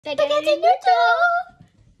Spaghetti noodle.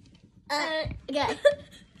 Okay.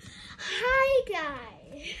 Hi,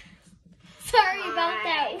 guys. Sorry about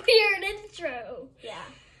that weird intro. Yeah.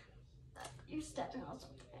 You're stepping on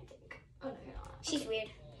something, I think. Oh, no, you're not. She's weird.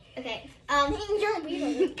 Okay. You're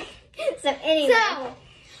weird. So anyway. So,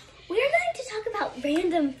 we're going to talk about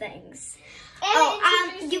random things.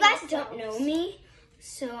 and You guys don't know me,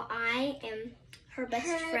 so I am her best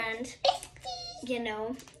friend, you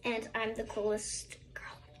know, and I'm the coolest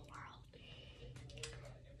girl in the world.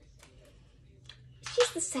 She's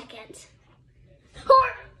the second.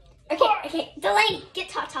 Okay, Delaney, get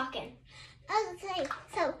talking. Okay,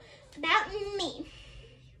 so about me.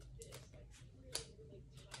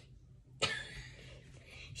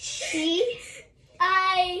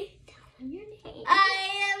 Your name.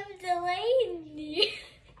 I am Delaney.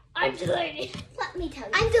 I'm Delaney. Let me tell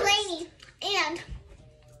you. I'm first. Delaney, and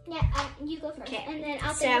yeah, you go first, Okay, and then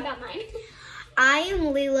I'll so- think about mine. I am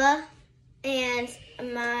Leela, and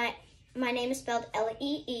my name is spelled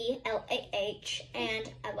Leelah,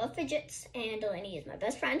 and I love fidgets, and Delaney is my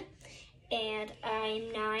best friend, and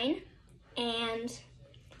I'm 9, and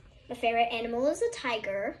my favorite animal is a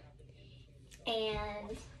tiger,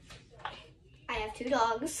 and I have 2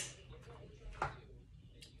 dogs.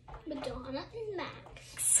 Madonna and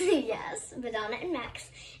Max. Yes, Madonna and Max,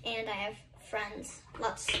 and I have friends,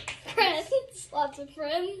 lots of Friends, lots of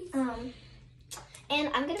friends. And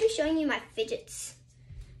I'm gonna be showing you my fidgets.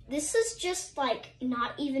 This is just like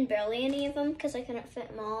not even barely any of them because I couldn't fit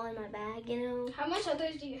them all in my bag, you know. How much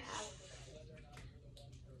others do you have?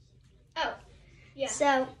 Oh, yeah.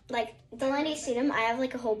 So like Delaney's seen them. I have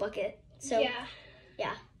like a whole bucket. So yeah.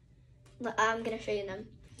 I'm gonna show you them.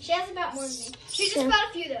 She has about more than me. She just So- bought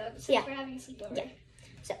a few though, so Yeah. we're having a sleepover. Yeah.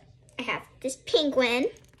 So I have this penguin.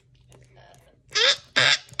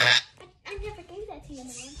 I never gave that to you,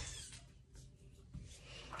 man.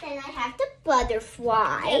 Then I have the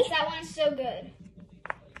butterfly. Yes, that one's so good.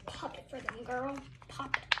 Pop it for them, girl.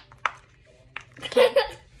 Pop it.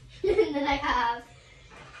 And then I have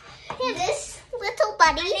this little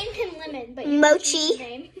buddy. I named him Lemon, but you Mochi. changed his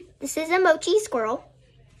name. This is a Mochi squirrel.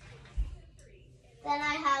 Then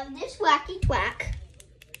I have this Wacky Twack.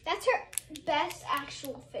 That's her best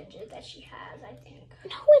actual fidget that she has, I think.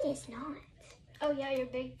 No, it is not. Oh yeah, your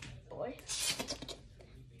big boy.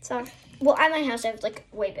 So, well, at my house I have like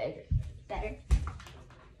way better.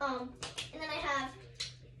 And then I have.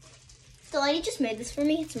 Delaney just made this for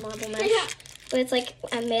me. It's a marble mesh, Yeah. but it's like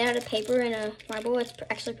I made out of paper and a marble. It's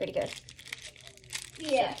actually pretty good.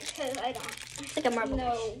 Yeah, because I don't It's like a marble.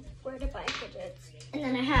 mesh. know where to buy fidgets. And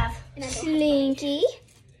then I have And I don't have Slinky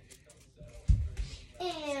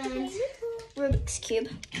and Rubik's Cube.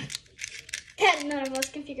 That none of us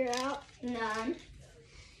can figure out. None.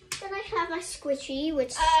 Then I have my Squishy,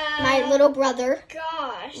 which Uh, my little brother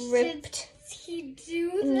Gosh. ripped. Did he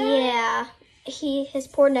do that? Yeah, his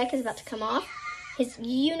poor neck is about to come off. His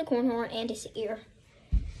unicorn horn and his ear.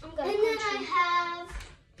 I'm gonna And then punch you. I have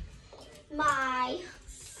my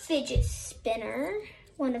fidget spinner,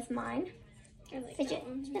 one of mine. I like Fidget that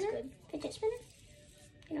one. It's spinner? good. Fidget spinner?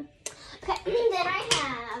 You know. Okay, and then I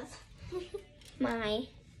have my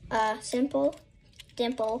simple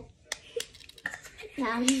dimple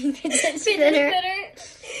fidget spinner.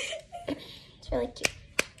 It's really cute.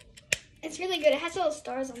 It's really good. It has little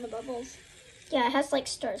stars on the bubbles. Yeah, it has like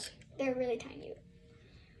stars. They're really tiny.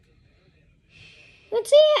 Let's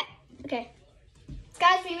see it. Okay.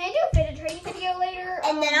 Guys, we may do a fidget trading video later.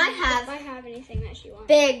 And then I have if I have anything that she wants.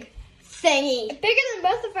 Big thingy. Bigger than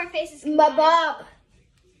both of our faces. My combined. Bob.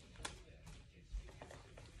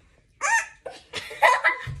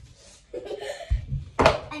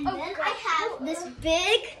 And Oh, then God. I have this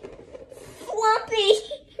big flumpy.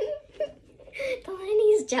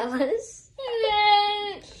 Delaney's jealous.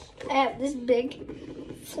 I have this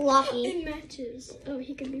big floppy. It matches. Oh,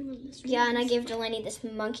 he could be one of this. Yeah, and I gave Delaney this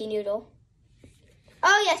monkey noodle.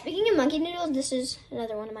 Oh yeah, speaking of monkey noodles, this is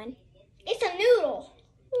another one of mine. It's a noodle.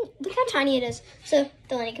 Look how tiny it is. So,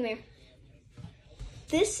 Delaney, come here.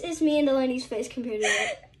 This is me and Delaney's face compared to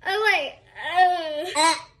it. Oh wait.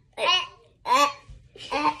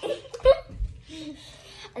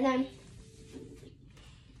 And then,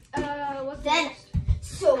 What's then, this?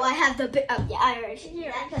 so I have the big, oh yeah, I already showed you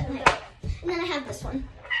Here, that, put but, that. and then I have this one.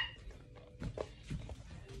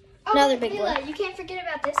 Oh, Another big Leela, one. you can't forget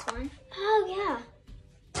about this one. Oh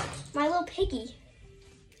yeah, my little piggy.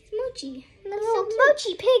 Mochi. My little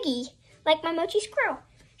mochi piggy, like my mochi squirrel.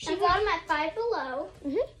 She got him at Five Below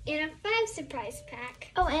Mhm. in a 5 surprise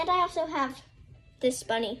pack. Oh, and I also have this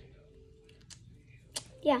bunny.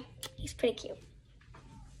 Yeah, he's pretty cute.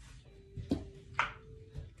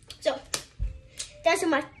 So, those are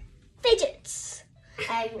my fidgets.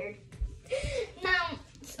 I'm weird. Now,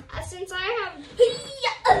 since I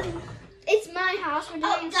have, it's my house. We're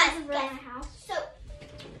doing something for my house. So,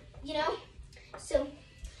 so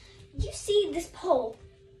you see this pole.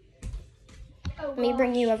 Oh, Let me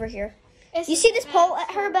bring you over here. It's You see this pole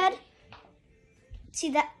at her bed? See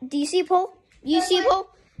that? Do you see a pole? You see a pole?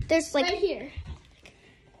 There's like, right here.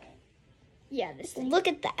 Yeah, this thing. look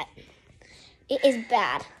at that. It is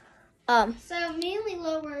bad. So me and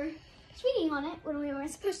Lilo were swinging on it when we weren't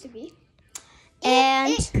supposed to be.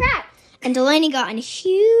 And it cracked. And Delaney got in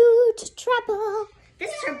huge trouble. This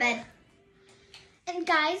is her bed. And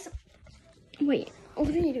guys, wait, what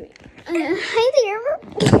are you doing? Hi there.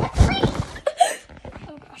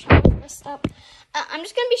 Oh gosh, I messed up. I'm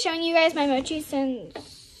just gonna be showing you guys my mochis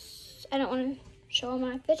since I don't want to show all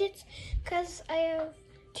my fidgets because I have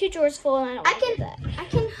 2 drawers full and I don't want to do that.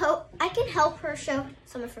 I can help her show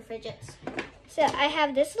some of her fidgets. So I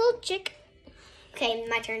have this little chick. Okay,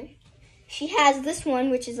 my turn. She has this one,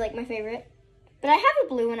 which is like my favorite. But I have a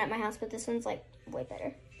blue one at my house, but this one's like way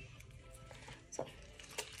better. So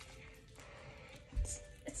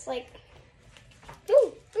it's like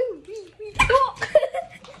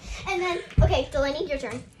and then okay, Delaney, your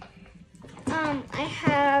turn. I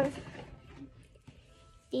have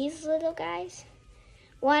these little guys.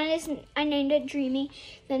 One is, I named it Dreamy.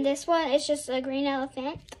 Then this one is just a green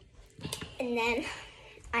elephant. And then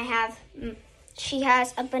I have, she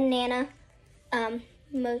has a banana,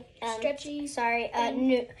 Stretchy. sorry,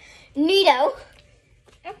 Neato. I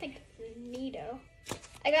don't think it's Neato.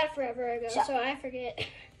 I got it forever ago, so I forget.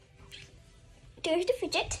 There's the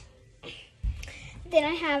fidget. Then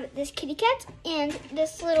I have this kitty cat and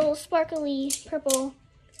this little sparkly purple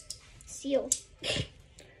seal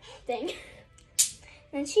thing.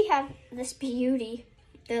 And she have this beauty.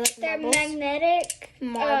 They're like They're marbles. magnetic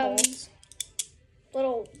Marbles.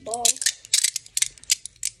 little balls.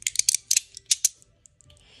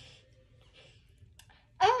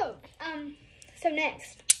 Oh, so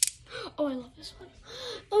next. Oh, I love this one.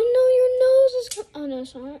 Oh no, your nose is. Oh no,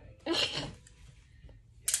 it's not.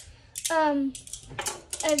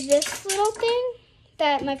 This little thing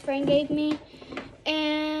that my friend gave me,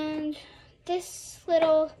 and this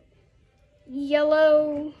little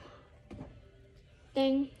yellow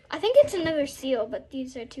thing. I think it's another seal, but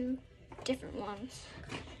these are 2 different ones.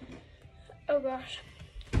 Oh gosh.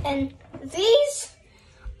 And these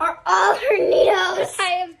are all her Neatos.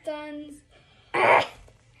 I have tons.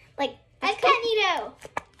 Like, I got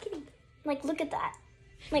Neato. like, look at that.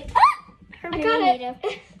 Like, her I mini got it. Neato. Her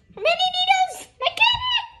mini Neatos. I got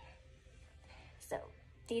it. So,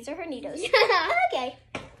 these are her Neatos. Okay.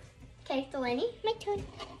 Okay, Delaney, my turn.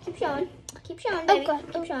 Keep showing. Keep showing, baby. Oh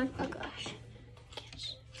god. Keep showing. Oh gosh.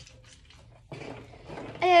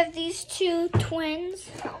 I have these 2 twins.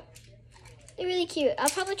 They're really cute. I'll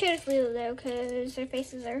probably trade with Lilo though, because their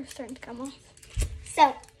faces are starting to come off.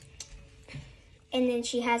 So, and then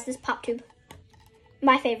she has this pop tube.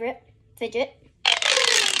 My favorite fidget.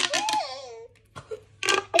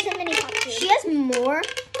 It's a mini pop tube. She has more,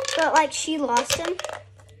 but like she lost them.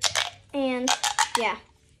 And yeah.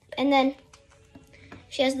 And then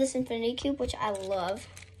she has this infinity cube, which I love.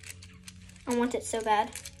 I want it so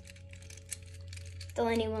bad.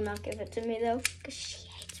 Delaney will not give it to me though, because she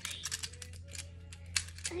hates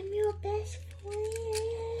me. I'm your best friend.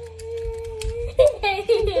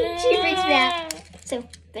 She freaks me out. So,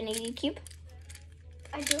 infinity cube.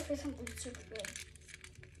 I do it for something super good.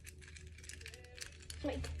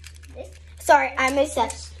 Wait, this? Sorry, I'm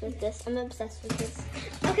obsessed with this. I'm obsessed with this.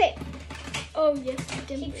 Okay. Oh yes,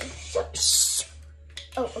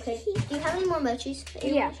 Oh, okay. Do you have any more mochis? That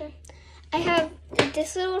you Yeah. want to share? I have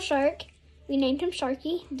this little shark. We named him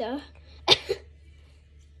Sharky, duh.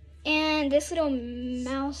 And this little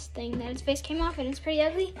mouse thing that his face came off, and it's pretty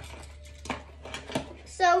ugly.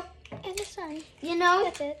 So, And the sun. you know,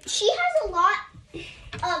 That's it. she has a lot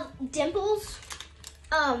of dimples.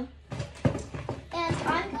 And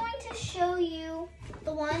I'm going to show you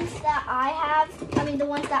the ones that I have. I mean, the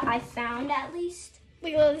ones that I found at least.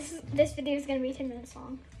 Wait, well, this video is gonna be 10 minutes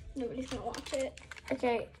long. Nobody's gonna watch it.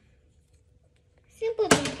 Okay. Simple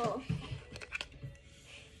dimple.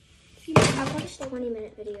 I watch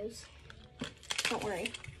 20-minute videos. Don't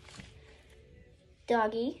worry.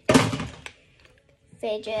 Doggy.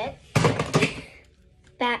 Fidget.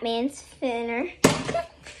 Batman's finner.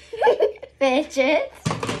 Fidget.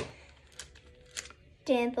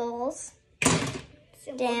 Dimples.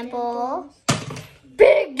 Simple Dimple.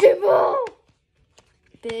 Big dimple.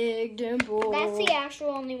 Big dimple. That's the actual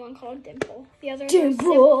only one called dimple. The others Dimple.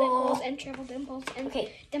 are simple dimples and triple dimples and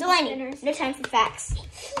Okay, dimple Delaney, spinners. no time for facts.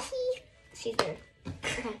 She's there.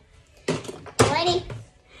 Okay. Delaney.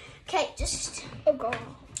 Okay, just. Oh god.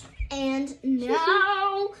 And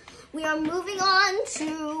now we are moving on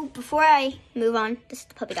to. Before I move on, this is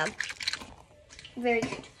the puppy dog. Very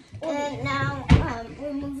good. And now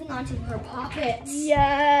we're moving on to her puppets.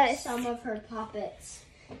 Yes. Some of her puppets.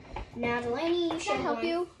 Now, Delaney, you should help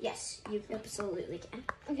you? Yes, you absolutely can.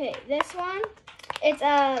 Okay, this one, it's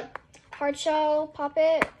a hard shell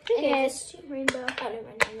puppet. Okay, And it's rainbow. Oh, never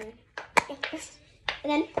mind. Yeah.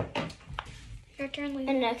 And then, Your turn,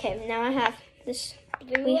 Lena. and okay, now I have this.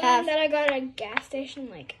 Blue we one have- that I got at a gas station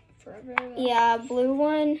like forever ago. Yeah, blue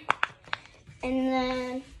one. And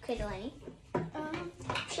then, okay, Delaney.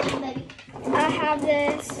 Show me, baby. I have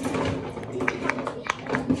this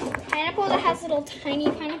pineapple that has little tiny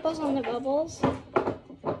pineapples on the bubbles. I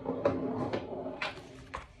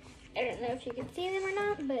don't know if you can see them or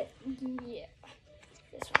not, but yeah,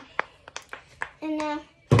 this one.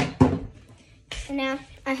 And now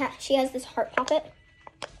she has this heart puppet.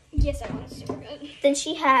 Yes, that one's super good. Then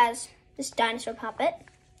she has this dinosaur puppet,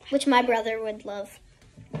 which my brother would love.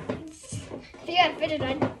 If you got fitted,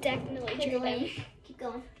 I'd definitely Okay, trade them. Delaney, keep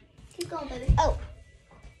going. Keep going, baby. Oh,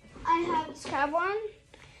 I have this crab one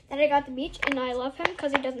that I got at the beach, and I love him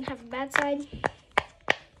because he doesn't have a bad side.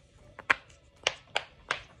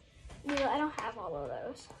 You know, I don't have all of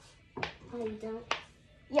those. oh, you don't.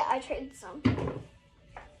 Yeah, I traded some.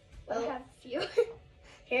 I Oh. have a few.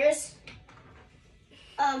 Here's,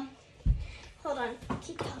 hold on.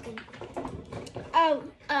 Keep talking. Just talk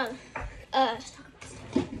about stuff.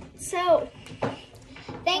 So, What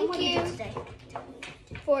thank did you do today?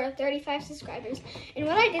 for 35 subscribers. And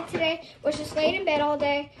what I did today was just laid in bed all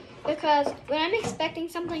day because when I'm expecting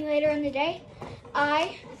something later in the day,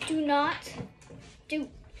 I do not do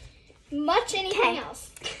much anything Okay.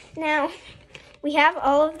 else. Now, we have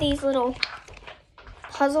all of these little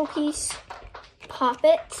puzzle piece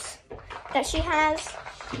poppets that she has.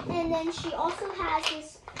 And then she also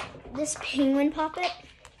has this penguin poppet.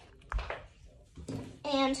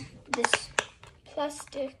 And this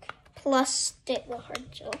plastic hard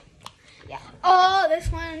shell. Yeah. Oh,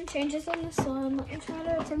 this one changes in the sun. Let me try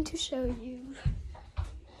to attempt to show you.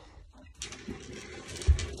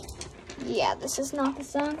 Yeah, this is not the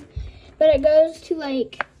sun, but it goes to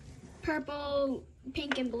like purple,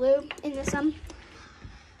 pink, and blue in the sun.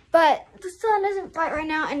 But the sun isn't bright right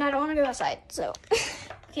now, and I don't want to go outside, so.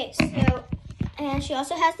 Okay, so, and she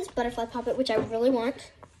also has this butterfly poppet, which I really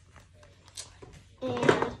want.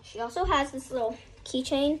 And she also has this little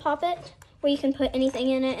keychain poppet where you can put anything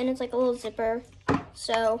in it, and it's like a little zipper.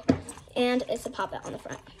 So, and it's a poppet on the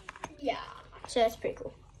front. Yeah. So that's pretty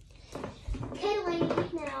cool. Okay, lady,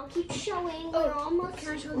 now keep showing. We're almost. Can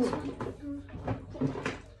I show this one?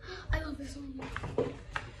 I love this one.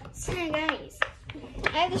 So, guys.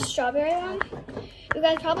 I have the strawberry one. You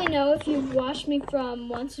guys probably know if you've watched me from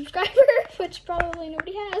 1 subscriber, which probably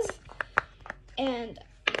nobody has. And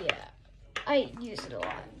yeah, I use it a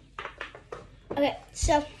lot. Okay,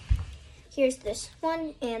 so here's this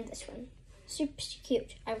one and this one. Super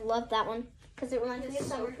cute. I love that one because it reminds me of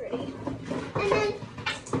summer. pretty. And then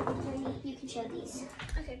you can show these.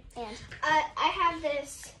 Okay. And I have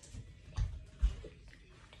this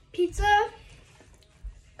pizza,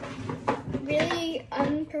 really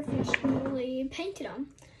unprofessionally painted on.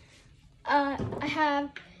 I have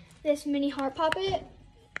this mini heart puppet.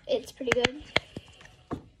 It's pretty good.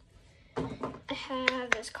 I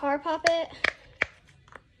have this car puppet.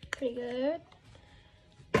 Pretty good.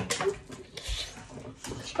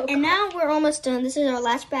 and now we're almost done. This is our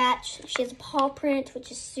last batch. She has a paw print,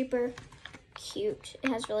 which is super cute. It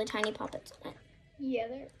has really tiny poppets in it. Yeah,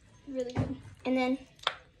 they're really good. And then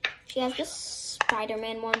she has this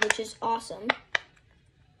Spider-Man one, which is awesome.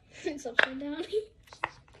 It's upside down.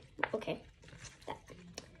 Okay,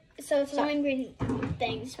 So it's Sorry. lime green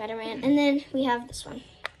things. Spider-Man. And then we have this one,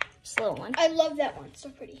 this little one. I love that one. So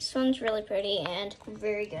pretty. This one's really pretty and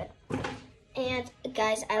very good. And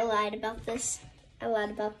guys, I lied about this.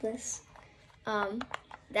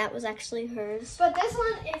 That was actually hers. But this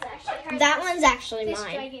one is actually hers. That one's actually This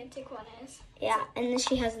mine. gigantic one is. Yeah, and then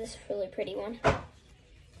she has this really pretty one.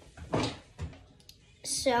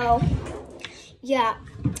 So, yeah.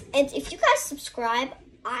 And if you guys subscribe,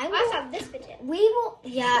 I I will. also have this picture. We will.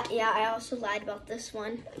 Yeah. I also lied about this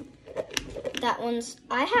one. That one's.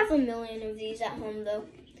 I have a million of these at home though.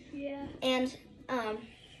 Yeah. And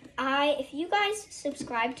if you guys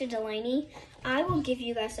subscribe to Delaney, I will give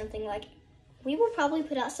you guys something like. We will probably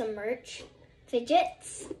put out some merch,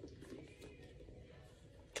 fidgets.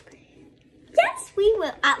 Yes, we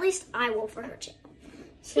will. At least I will for her channel.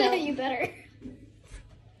 So You better.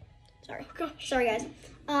 sorry. Gosh. Sorry, guys.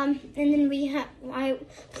 And then we have,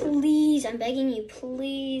 please, I'm begging you,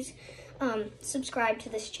 please subscribe to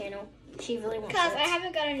this channel. She really wants Because it. I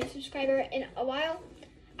haven't got a new subscriber in a while.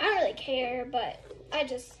 I don't really care, but I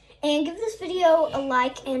just... And give this video a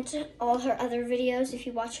like and all her other videos if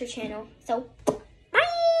you watch her channel. So,